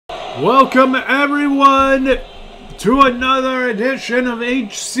Welcome everyone to another edition of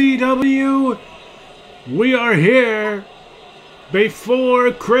HCW. We are here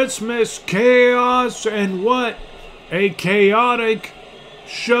before Christmas chaos, and what a chaotic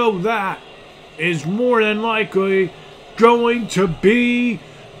show that is more than likely going to be.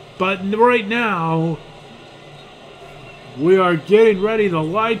 But right now, we are getting ready. The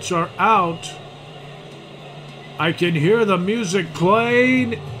lights are out. I can hear the music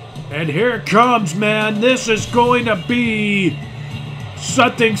playing. And here it comes, man. This is going to be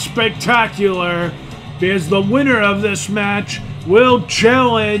something spectacular, because the winner of this match will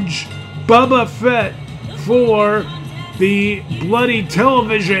challenge Boba Fett for the bloody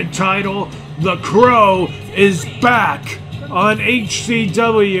television title. The Crow is back on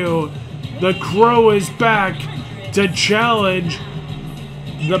HCW. The Crow is back to challenge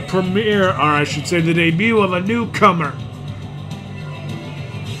the premiere, or I should say the debut of a newcomer.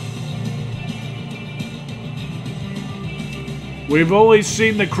 We've only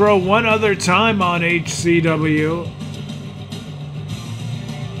seen the Crow one other time on HCW.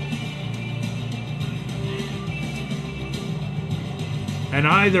 And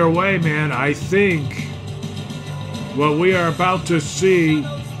either way, man, I think what we are about to see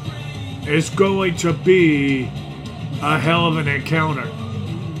is going to be a hell of an encounter.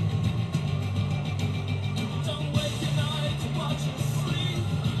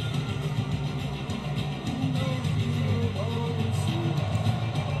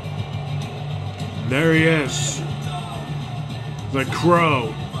 There he is. The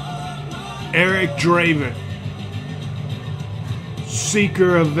Crow. Eric Draven.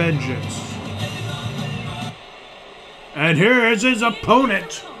 Seeker of Vengeance. And here is his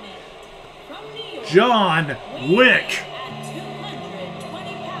opponent, John Wick.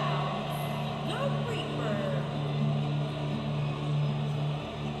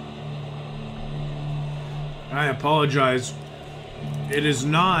 I apologize. It is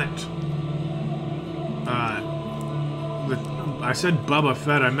not... I said Boba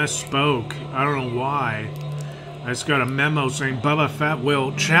Fett. I misspoke. I don't know why. I just got a memo saying Boba Fett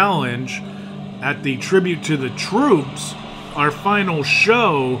will challenge at the Tribute to the Troops, our final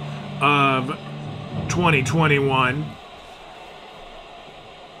show of 2021.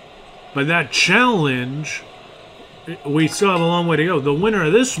 But that challenge, we still have a long way to go. The winner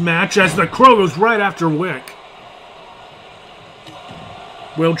of this match, as the Crow goes right after Wick,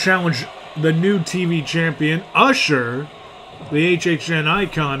 will challenge the new TV champion, Usher, the HHN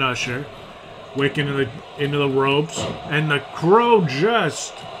icon Usher. Wick into the ropes, and the Crow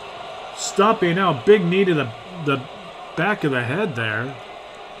just stomping out. Big knee to the back of the head there.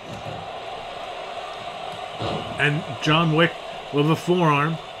 And John Wick with a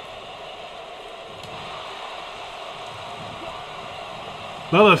forearm.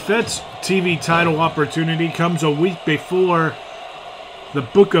 Boba Fett's TV title opportunity comes a week before the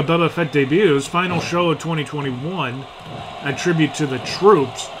Book of Boba Fett debuts, final show of 2021, a tribute to the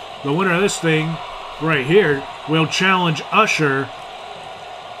troops. The winner of this thing, right here, will challenge Usher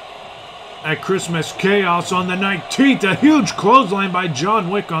at Christmas Chaos on the 19th. A huge clothesline by John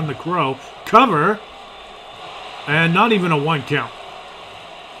Wick on the Crow. Cover, and not even a 1 count.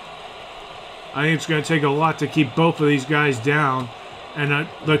 I think it's going to take a lot to keep both of these guys down. And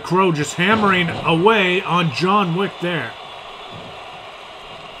the Crow just hammering away on John Wick there.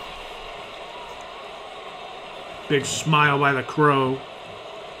 Big smile by the Crow.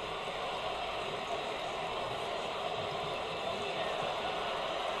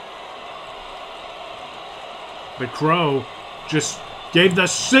 The Crow just gave the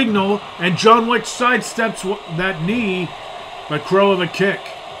signal, and John Wick sidesteps that knee. The Crow with a kick.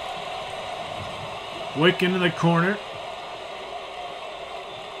 Wick into the corner.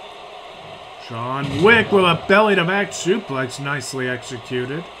 John Wick with a belly-to-back suplex, nicely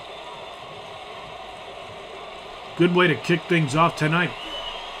executed. Good way to kick things off tonight.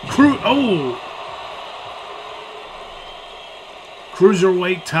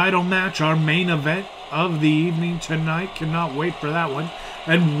 Cruiserweight title match, our main event of the evening tonight. Cannot wait for that one.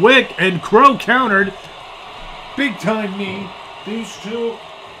 And Wick and Crow countered. Big time knee. These two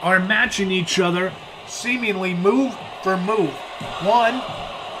are matching each other, seemingly move for move. One,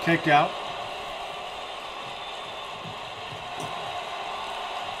 kick out.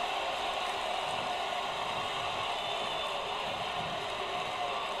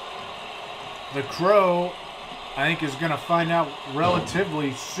 The Crow, I think, is going to find out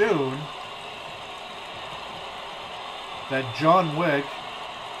relatively soon that John Wick,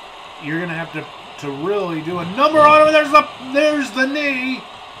 you're going to have to really do a number on him. There's the knee.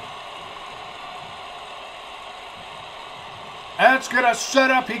 That's going to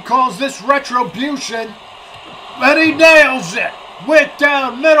set up, he calls this retribution. And he nails it. Wick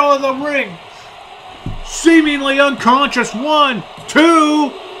down, middle of the ring. Seemingly unconscious. 1,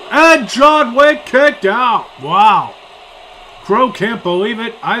 2, and John Wick kicked out. Wow. Crow can't believe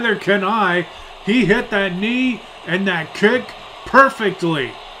it. Either can I. He hit that knee and that kick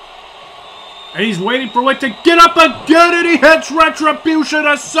perfectly. And he's waiting for Wick to get up again, and he hits retribution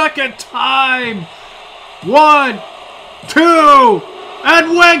a second time. 1, 2,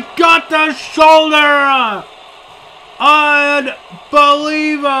 and Wick got the shoulder.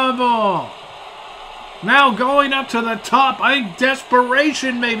 Unbelievable. Now going up to the top. I think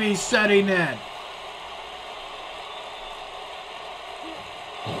desperation may be setting in.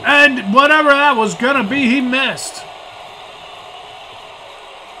 And whatever that was going to be, he missed.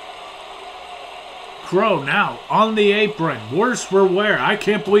 Crow now on the apron. Worse for wear. I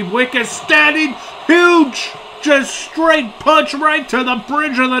can't believe Wick is standing. Huge. Just straight punch right to the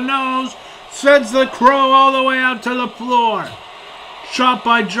bridge of the nose. Sends the Crow all the way out to the floor. Shot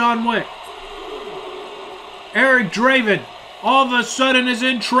by John Wick. Eric Draven all of a sudden is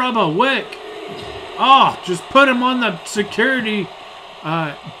in trouble. Wick. Oh, just put him on the security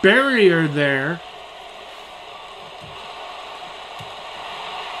barrier there.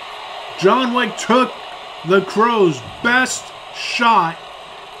 John Wick took the Crow's best shot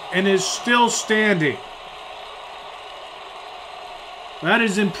and is still standing. That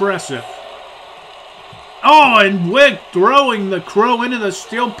is impressive. Oh, and Wick throwing the Crow into the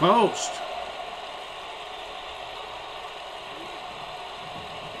steel post.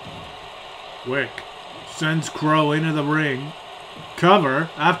 Wick sends Crow into the ring. Cover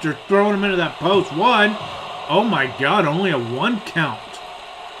after throwing him into that post. 1. Oh my God, only a 1 count.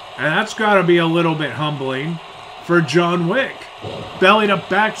 And that's got to be a little bit humbling for John Wick. Belly to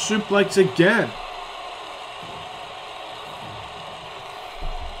back suplex again.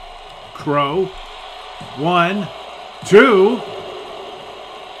 Crow. 1, 2.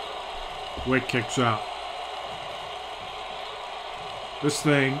 Wick kicks out. This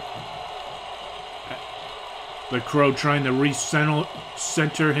thing. The Crow trying to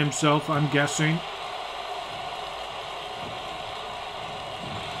recenter himself, I'm guessing.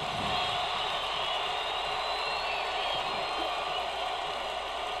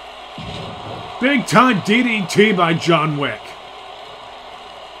 Big time DDT by John Wick.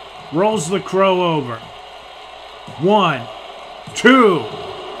 Rolls the Crow over. 1, 2,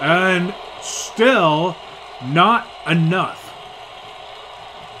 and still not enough.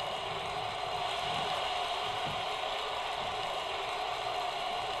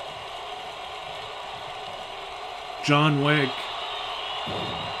 John Wick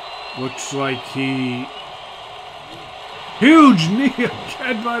looks like he... Huge knee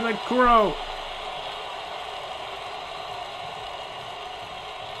again by the Crow.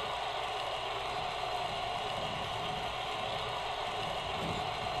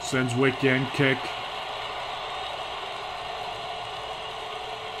 Sends Wick in, kick.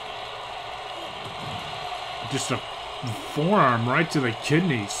 Just a forearm right to the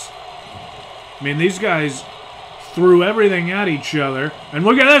kidneys. I mean, these guys threw everything at each other. And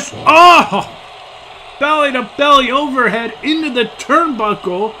look at this. Oh! Belly to belly overhead into the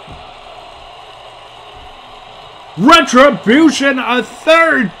turnbuckle. Retribution a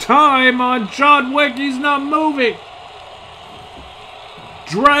third time on John Wick. He's not moving.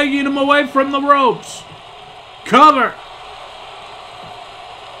 Dragging him away from the ropes. Cover.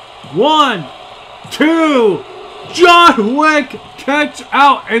 1, 2. John Wick kicks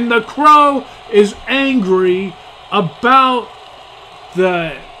out. And the Crow is angry about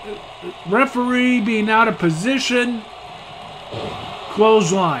the referee being out of position.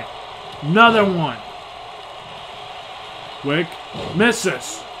 Clothesline. Another one. Wick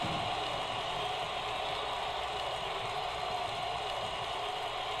misses.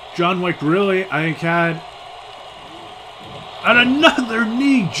 John Wick really, I think, had another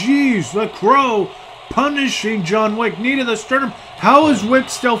knee. Jeez, the Crow punishing John Wick. Knee to the sternum. How is Wick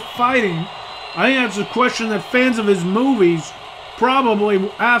still fighting? I think that's a question that fans of his movies probably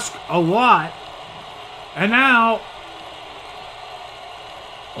ask a lot. And now,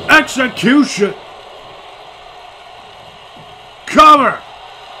 execution. Cover.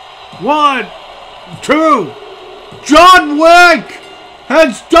 1, 2. John Wick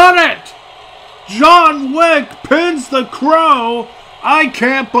has done it. John Wick pins the Crow. I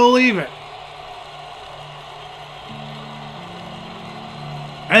can't believe it.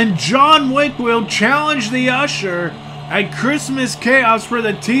 And John Wick will challenge the Usher at Christmas Chaos for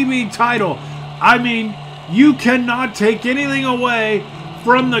the TV title. I mean, you cannot take anything away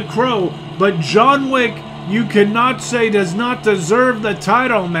from the Crow, but John Wick you cannot say does not deserve the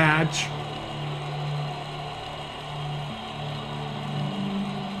title match,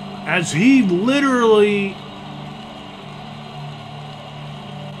 as he literally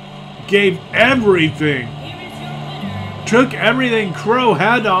gave everything, took everything Crow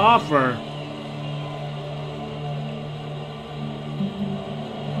had to offer.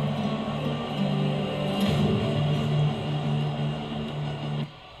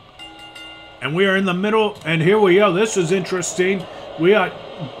 And we are in the middle, and here we go. This is interesting. We got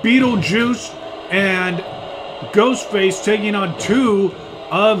Beetlejuice and Ghostface taking on two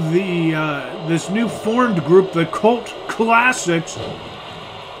of the this new formed group, the Cult Classics.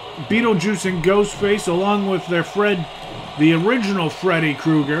 Beetlejuice and Ghostface, along with their friend, the original Freddy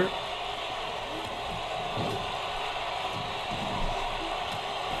Krueger.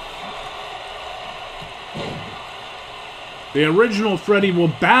 The original Freddy will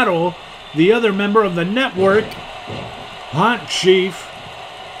battle the other member of the network, Haunt Chief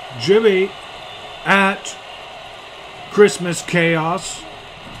Jibby, at Christmas Chaos.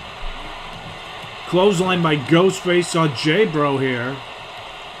 Clothesline by Ghostface on J-Bro here.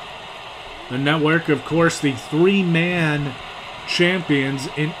 The network, of course, the three-man champions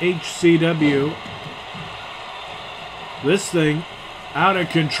in HCW. This thing out of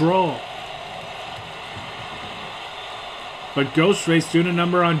control. But Ghostface doing a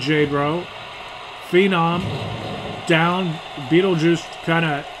number on J-Bro. Phenom down. Beetlejuice kind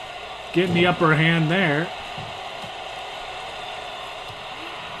of getting the upper hand there.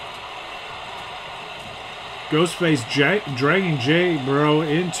 Ghostface dragging J-Bro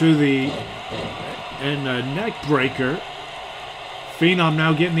into the neck breaker. Phenom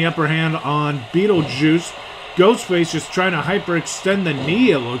now getting the upper hand on Beetlejuice. Ghostface just trying to hyperextend the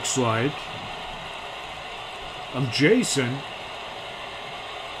knee, it looks like, of Jason.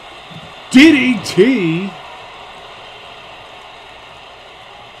 DDT.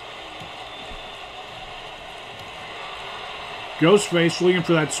 Ghostface looking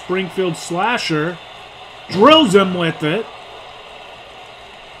for that Springfield slasher. Drills him with it.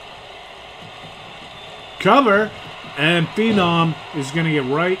 Cover. And Phenom is going to get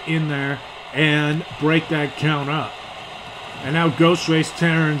right in there and break that count up. And now Ghostface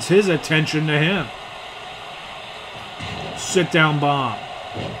turns his attention to him. Sit down bomb.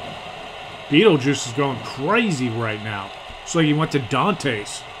 Beetlejuice is going crazy right now. It's like he went to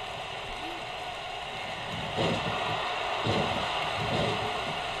Dante's.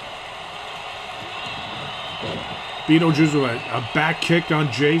 Beetlejuice with a back kick on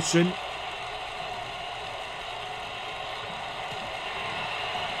Jason.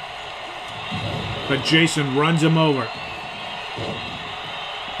 But Jason runs him over.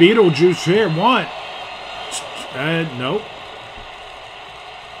 Beetlejuice here, one. Nope.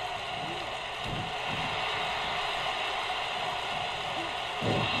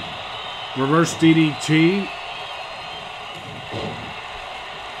 Reverse DDT.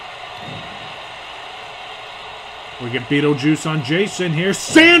 We get Beetlejuice on Jason here.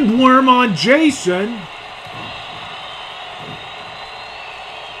 Sandworm on Jason.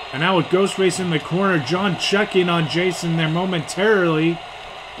 And now with Ghostface in the corner, John checking on Jason there momentarily.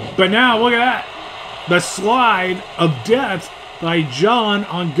 But now, look at that. The slide of death by John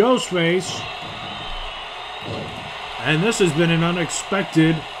on Ghostface. And this has been an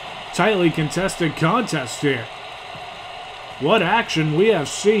unexpected, tightly contested contest here. What action we have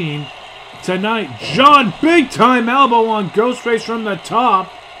seen tonight. John, big time elbow on Ghostface from the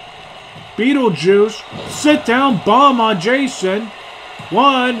top. Beetlejuice, sit down bomb on Jason.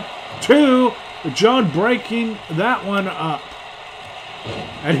 1, 2. John breaking that one up.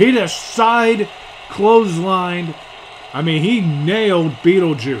 And he just side clotheslined. I mean, he nailed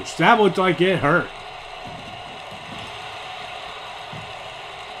Beetlejuice. That looked like it hurt.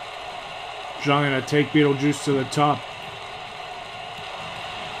 John gonna take Beetlejuice to the top.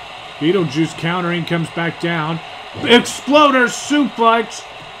 Beetlejuice countering, comes back down. Exploder suplex.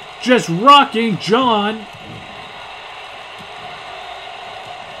 Just rocking John.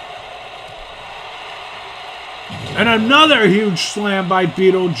 And another huge slam by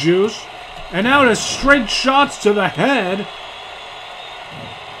Beetlejuice. And now to straight shots to the head.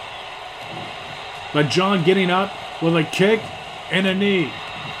 But John getting up with a kick and a knee.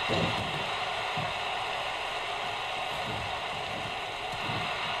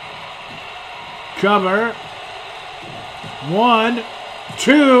 Cover. 1,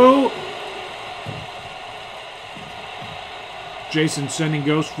 2. Jason sending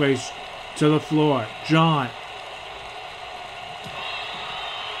Ghostface to the floor. John.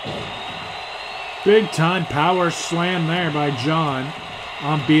 Big time power slam there by John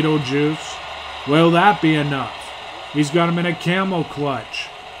on Beetlejuice. Will that be enough? He's got him in a camel clutch.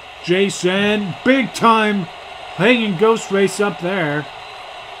 Jason, big time, hanging Ghostface up there.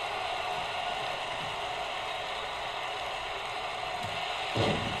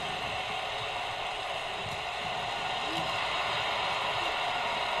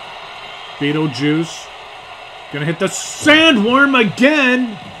 Beetlejuice gonna hit the sandworm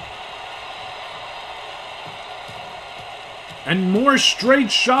again. And more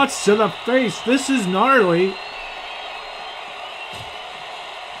straight shots to the face. This is gnarly.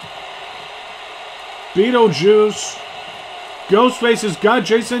 Beetlejuice. Ghostface has got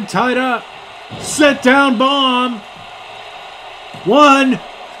Jason tied up. Sit down bomb. 1,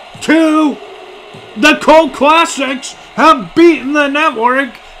 2. The Cold Classics have beaten the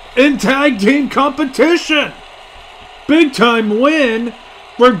network in tag team competition. Big time win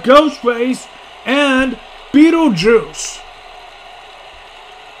for Ghostface and Beetlejuice.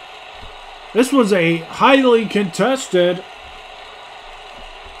 This was a highly contested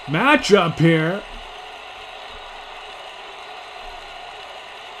matchup here.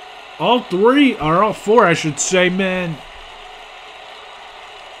 All four, I should say, men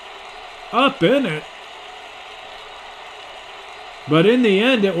up in it. But in the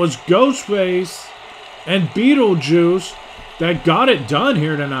end, it was Ghostface and Beetlejuice that got it done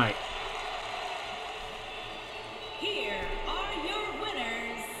here tonight. Here are your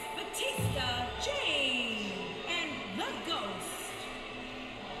winners, Batista, Jane, and the Ghost.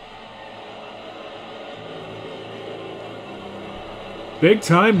 Big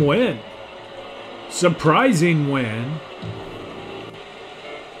time win. Surprising win.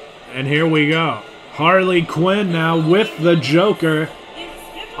 And here we go. Harley Quinn now with the Joker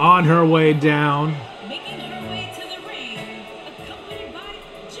on her way down. Making her way to the ring, accompanied by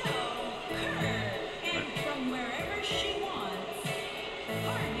Joker, and from wherever she wants,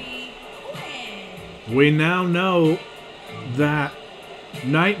 Harley Quinn. We now know that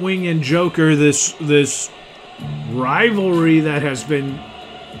Nightwing and Joker, this rivalry that has been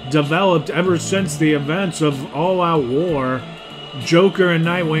developed ever since the events of All Out War, Joker and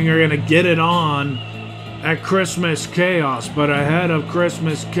Nightwing are going to get it on at Christmas Chaos. But ahead of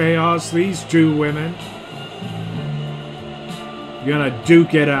Christmas Chaos, these two women are going to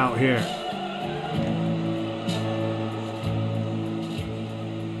duke it out here.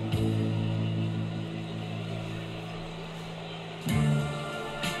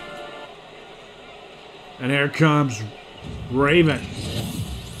 And here comes Raven.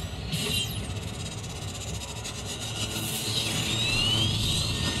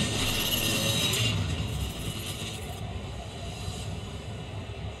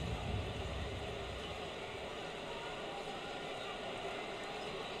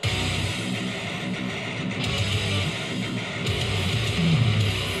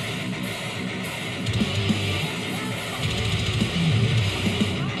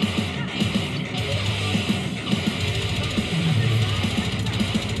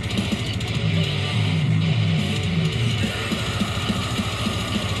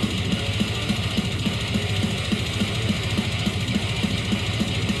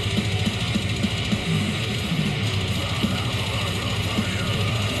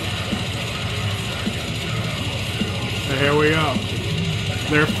 Here we go.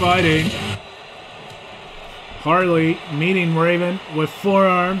 They're fighting. Harley meeting Raven with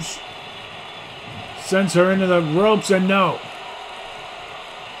forearms. Sends her into the ropes and no.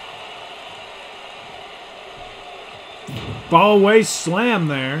 Ball away slam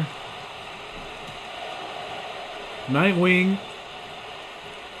there. Nightwing,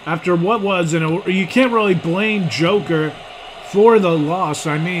 after what was, you can't really blame Joker for the loss.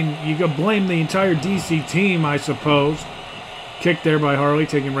 I mean, you could blame the entire DC team, I suppose. Kick there by Harley,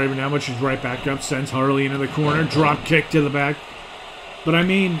 taking Raven down, but she's right back up, sends Harley into the corner, drop kick to the back. But I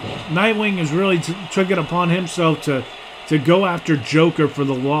mean, Nightwing has really took it upon himself to go after Joker for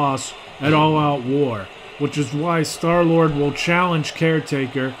the loss at All Out War, which is why Star-Lord will challenge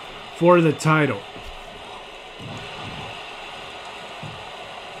Caretaker for the title.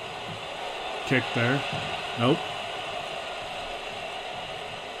 Kick there. Nope.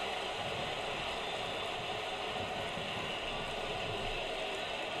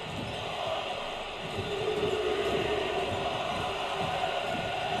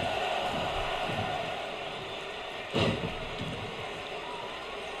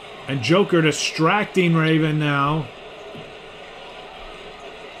 And Joker distracting Raven now.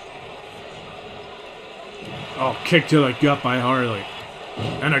 Oh, kick to the gut by Harley.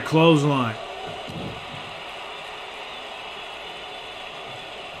 And a clothesline.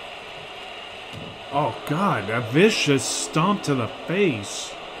 Oh, God. A vicious stomp to the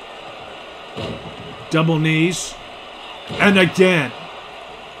face. Double knees. And again.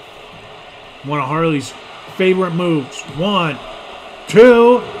 One of Harley's favorite moves. 1,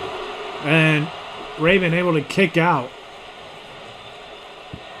 2. And Raven able to kick out.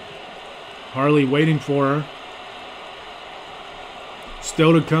 Harley waiting for her.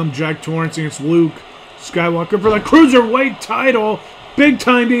 Still to come, Jack Torrance against Luke Skywalker for the Cruiserweight title. Big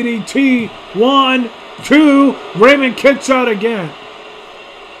time DDT. 1, 2. Raven kicks out again.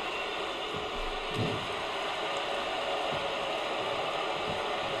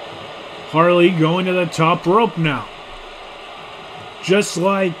 Harley going to the top rope now. Just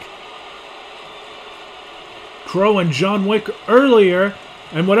like Crow and John Wick earlier.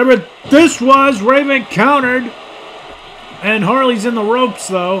 And whatever this was, Raven countered. And Harley's in the ropes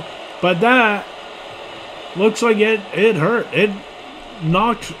though. But that looks like it hurt. It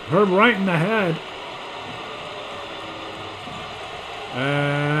knocked her right in the head.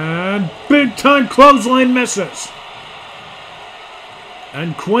 And big time clothesline misses.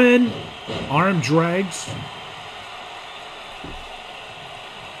 And Quinn arm drags.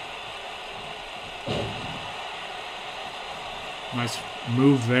 Nice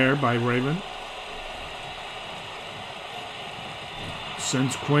move there by Raven.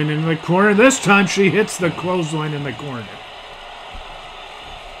 Sends Quinn in the corner. This time she hits the clothesline in the corner.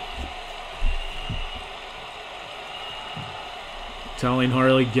 Telling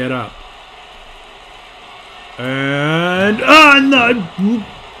Harley, get up. And on the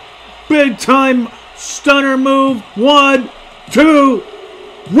big time stunner move. 1, 2.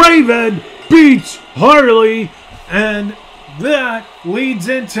 Raven beats Harley. And that leads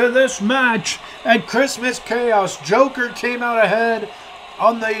into this match at Christmas Chaos. Joker came out ahead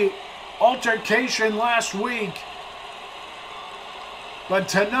on the altercation last week. But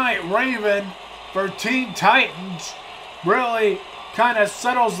tonight, Raven for Teen Titans really kind of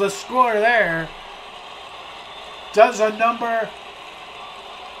settles the score there. Does a number.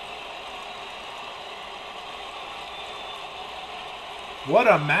 What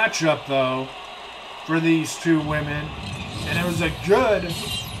a matchup, though, for these two women. And it was a good,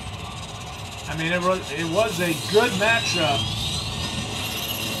 it was a good matchup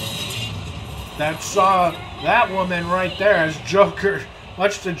that saw that woman right there as Joker,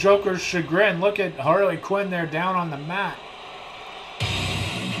 much to Joker's chagrin. Look at Harley Quinn there down on the mat.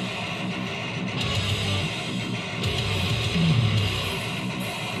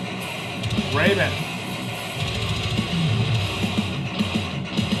 Raven.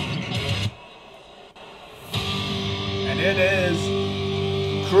 And it is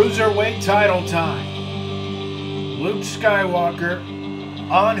Cruiserweight title time. Luke Skywalker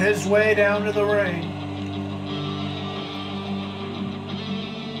on his way down to the ring.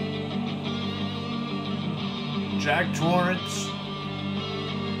 Jack Torrance.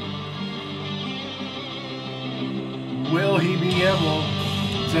 Will he be able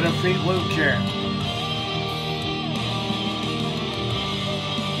to defeat Luke here?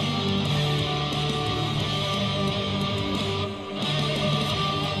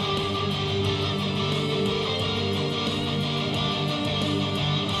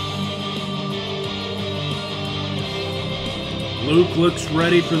 Luke looks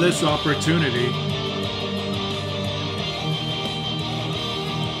ready for this opportunity.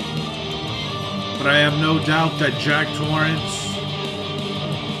 But I have no doubt that Jack Torrance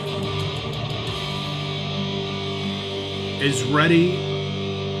is ready,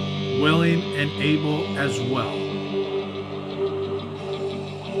 willing, and able as well.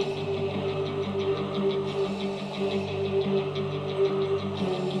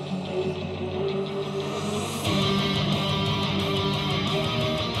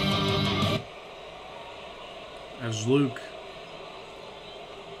 As Luke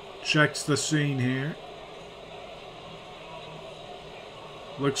checks the scene here.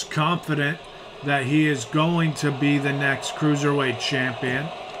 Looks confident that he is going to be the next Cruiserweight champion.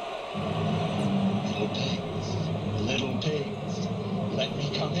 Little pigs, let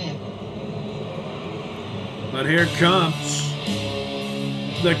me come in. But here comes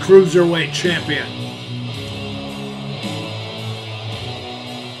the Cruiserweight champion.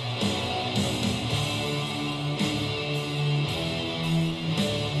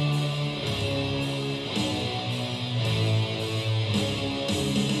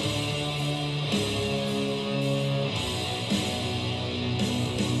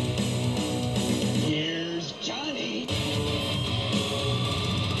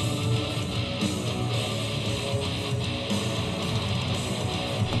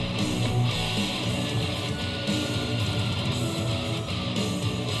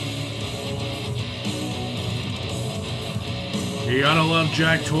 You gotta love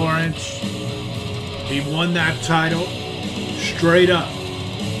Jack Torrance. He won that title straight up.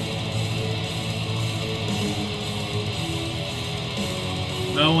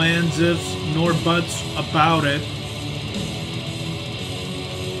 No ands, ifs, nor buts about it.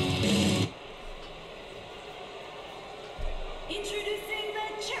 Introducing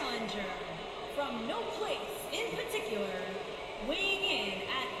the challenger from no place in particular, weighing in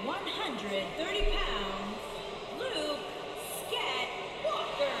at 130 pounds, Luke Scat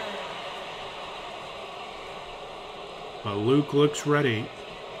Walker. But Luke looks ready.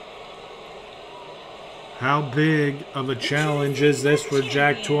 How big of a challenge is this for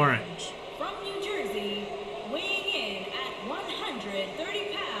Jack Torrance? From New Jersey, weighing in at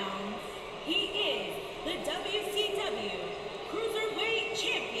 130 pounds, he is the WCW Cruiserweight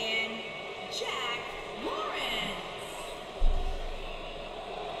Champion, Jack Lawrence.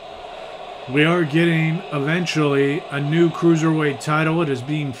 We are getting eventually a new Cruiserweight title. It is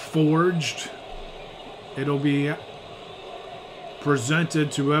being forged. It'll be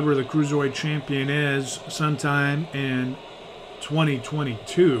presented to whoever the Cruiserweight Champion is sometime in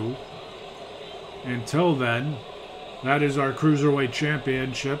 2022. Until then, that is our Cruiserweight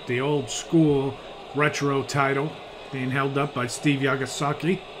Championship, the old school retro title being held up by Steve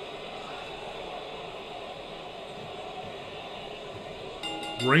Yagasaki.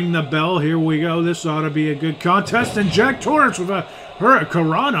 Ring the bell, here we go. This ought to be a good contest. And Jack Torrance with a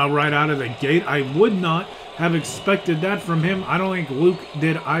Hurricanrana right out of the gate. I would not have expected that from him. I don't think Luke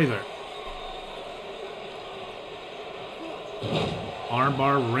did either.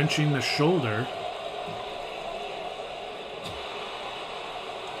 Armbar wrenching the shoulder.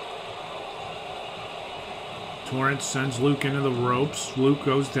 Torrance sends Luke into the ropes. Luke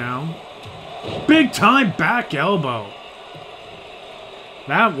goes down. Big time back elbow.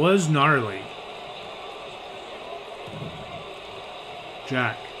 That was gnarly.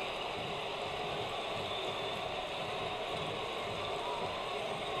 Jack.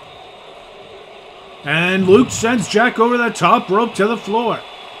 And Luke sends Jack over the top rope to the floor.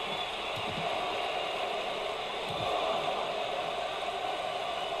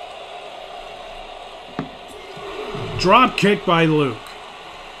 Drop kick by Luke.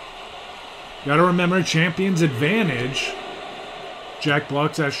 Gotta remember, champion's advantage. Jack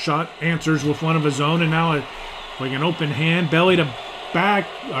blocks that shot, answers with one of his own, and now like an open hand, belly to back,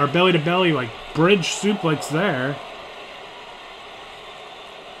 or belly to belly, like bridge suplex there.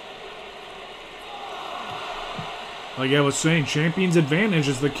 Like I was saying, champion's advantage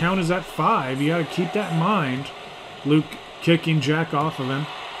is the count is at 5. You got to keep that in mind. Luke kicking Jack off of him.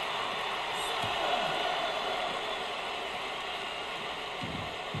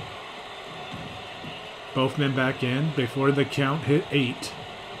 Both men back in before the count hit 8.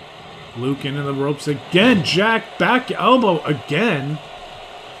 Luke into the ropes again. Jack back elbow again.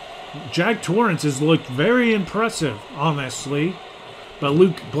 Jack Torrance has looked very impressive, honestly. But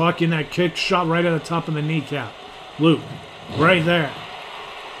Luke blocking that kick, shot right at the top of the kneecap. Luke, right there.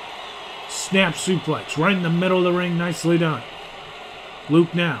 Snap suplex, right in the middle of the ring. Nicely done.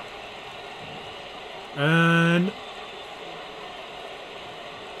 Luke now. And...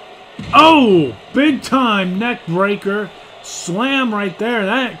 oh! Big time neck breaker. Slam right there.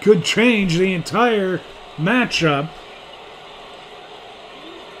 That could change the entire matchup.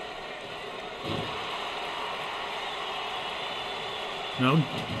 No.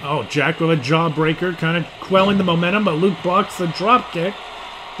 Oh, Jack with a jawbreaker, kind of quelling the momentum, but Luke blocks the drop kick,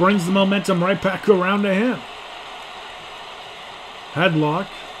 brings the momentum right back around to him. Headlock.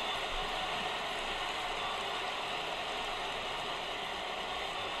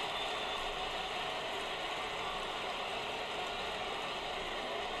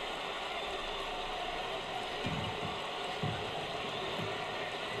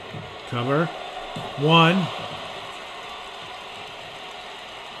 Cover. 1.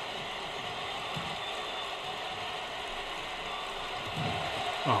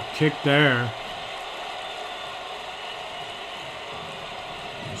 Oh, kick there.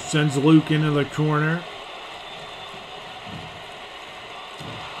 Sends Luke into the corner.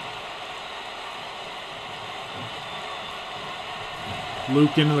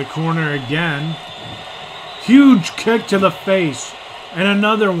 Luke into the corner again. Huge kick to the face. And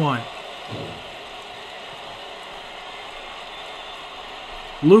another one.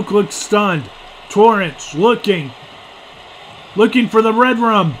 Luke looks stunned. Torrance looking for the red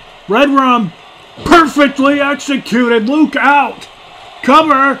rum. Red rum perfectly executed. Luke out.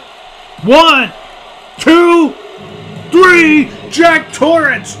 Cover. 1, 2, 3. Jack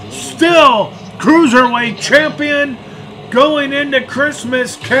Torrance still Cruiserweight Champion going into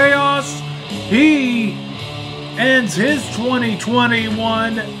Christmas Chaos. He ends his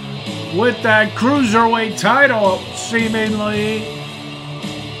 2021 with that Cruiserweight title, seemingly.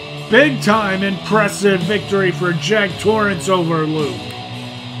 Big time impressive victory for Jack Torrance over Luke.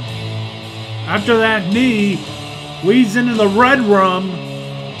 After that knee, leads into the Red Room.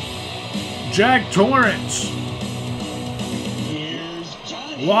 Jack Torrance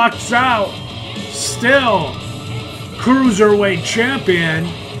walks out, still Cruiserweight champion.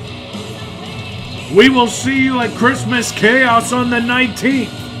 We will see you at Christmas Chaos on the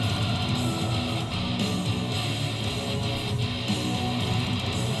 19th.